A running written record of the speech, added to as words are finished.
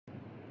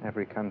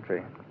Every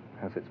country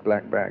has its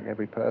black bag.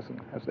 Every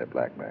person has their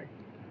black bag.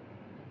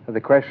 So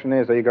the question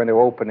is, are you going to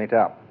open it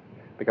up?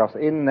 Because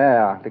in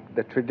there,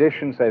 the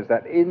tradition says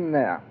that in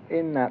there,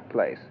 in that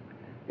place,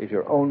 is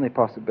your only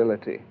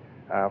possibility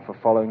for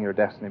following your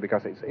destiny,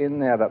 because it's in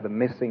there that the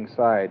missing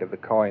side of the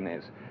coin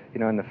is. You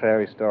know, in the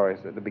fairy stories,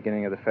 at the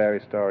beginning of the fairy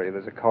story,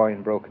 there's a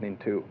coin broken in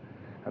two,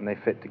 and they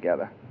fit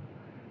together.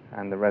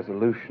 And the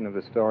resolution of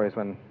the story is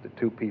when the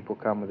two people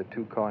come with the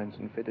two coins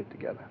and fit it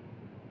together.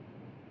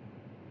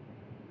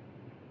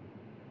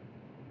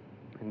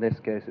 In this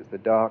case, it's the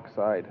dark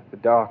side, the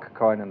dark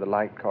coin and the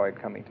light coin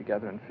coming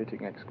together and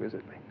fitting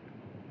exquisitely.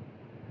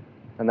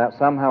 And that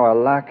somehow a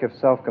lack of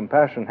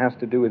self-compassion has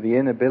to do with the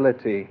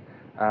inability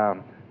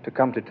to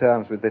come to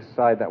terms with this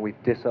side that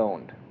we've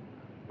disowned.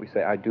 We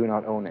say, I do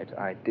not own it,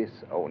 I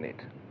disown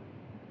it.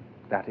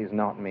 That is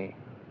not me.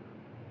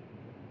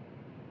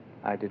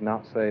 I did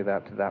not say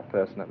that to that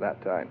person at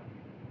that time.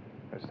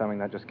 It was something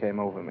that just came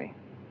over me.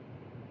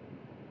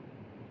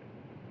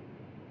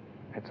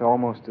 It's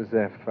almost as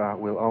if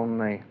we'll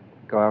only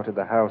go out of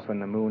the house when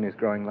the moon is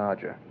growing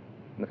larger.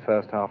 In the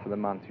first half of the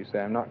month, you say,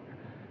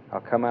 I'll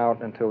come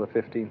out until the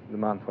 15th of the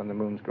month when the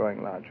moon's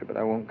growing larger, but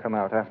I won't come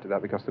out after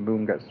that because the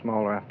moon gets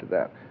smaller after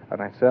that.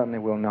 And I certainly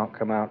will not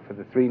come out for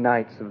the 3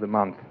 nights of the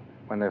month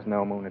when there's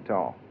no moon at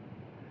all.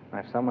 Now,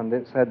 if someone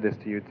said this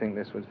to you, you'd think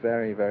this was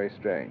very, very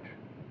strange.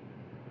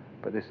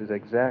 But this is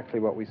exactly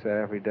what we say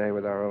every day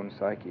with our own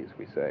psyches.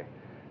 We say,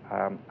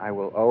 I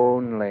will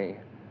only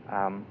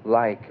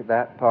like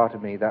that part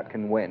of me that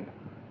can win.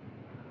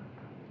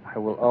 I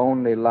will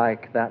only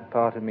like that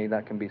part of me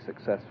that can be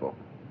successful.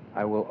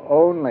 I will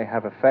only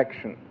have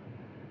affection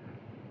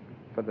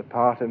for the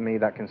part of me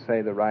that can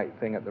say the right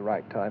thing at the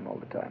right time all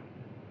the time.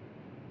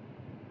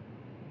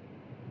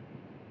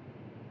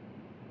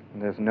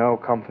 And there's no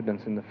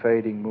confidence in the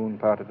fading moon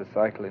part of the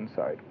cycle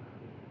inside.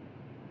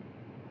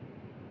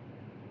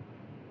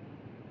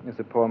 There's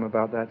a poem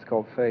about that. It's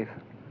called Faith.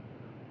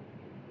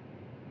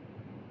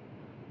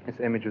 This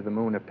image of the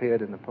moon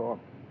appeared in the poem.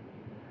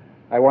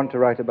 I want to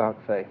write about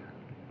faith.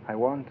 I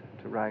want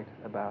to write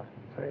about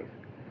faith,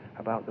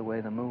 about the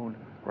way the moon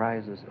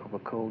rises over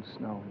cold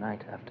snow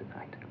night after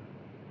night.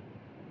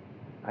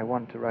 I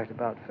want to write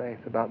about faith,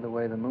 about the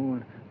way the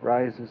moon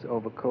rises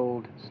over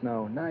cold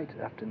snow night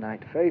after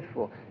night,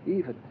 faithful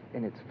even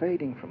in its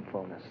fading from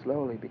fullness,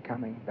 slowly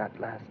becoming that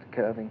last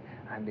curving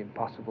and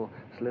impossible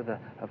sliver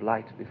of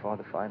light before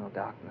the final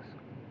darkness.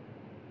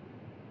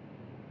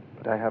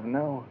 But I have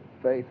no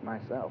faith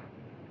myself.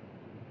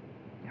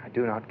 I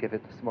do not give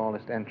it the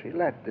smallest entry.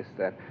 Let this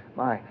then,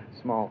 my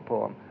small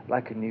poem,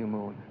 like a new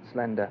moon,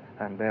 slender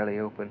and barely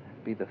open,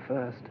 be the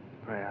first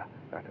prayer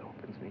that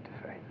opens me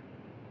to faith.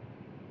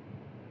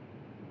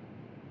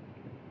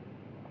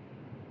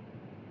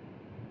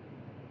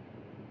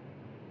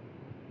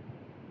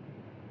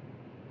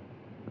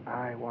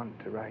 I want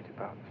to write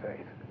about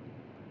faith,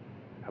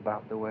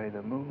 about the way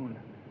the moon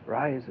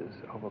rises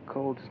over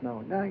cold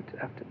snow night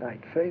after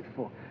night,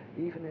 faithful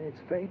even in its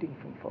fading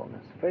from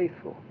fullness,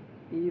 faithful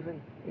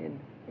even in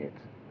its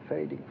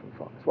fading from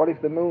fullness. What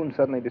if the moon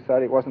suddenly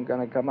decided it wasn't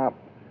going to come up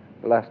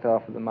the last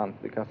half of the month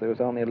because there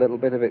was only a little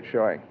bit of it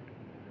showing?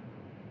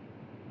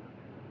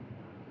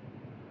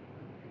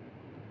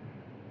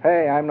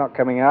 Hey, I'm not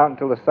coming out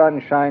until the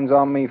sun shines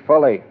on me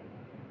fully.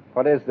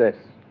 What is this?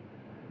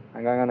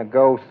 I'm going to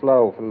go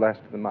slow for the rest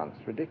of the month.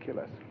 It's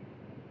ridiculous.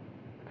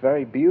 The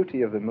very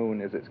beauty of the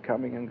moon is its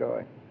coming and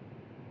going.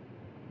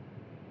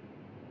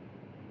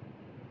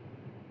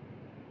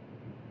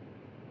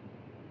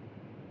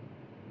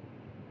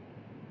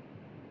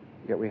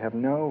 Yet we have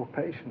no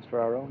patience for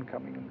our own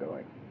coming and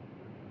going.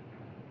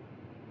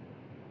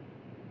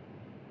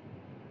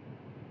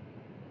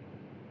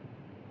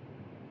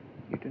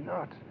 You do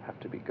not have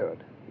to be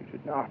good. You do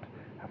not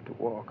have to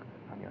walk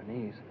on your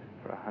knees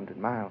for 100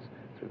 miles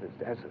through this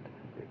desert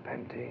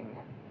repenting.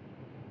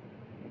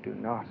 You do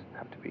not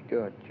have to be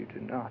good. You do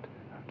not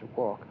have to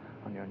walk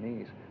on your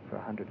knees for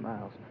 100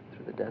 miles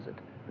through the desert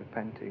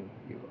repenting.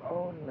 You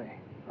only,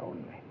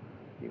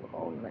 you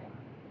only,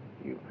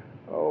 you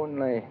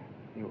only,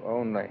 you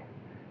only,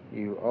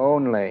 you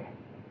only,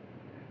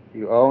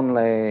 you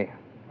only,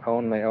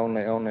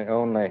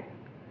 only,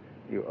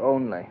 you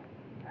only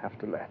have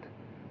to let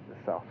the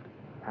soft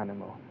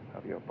animal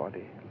of your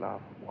body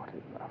love what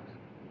it loves.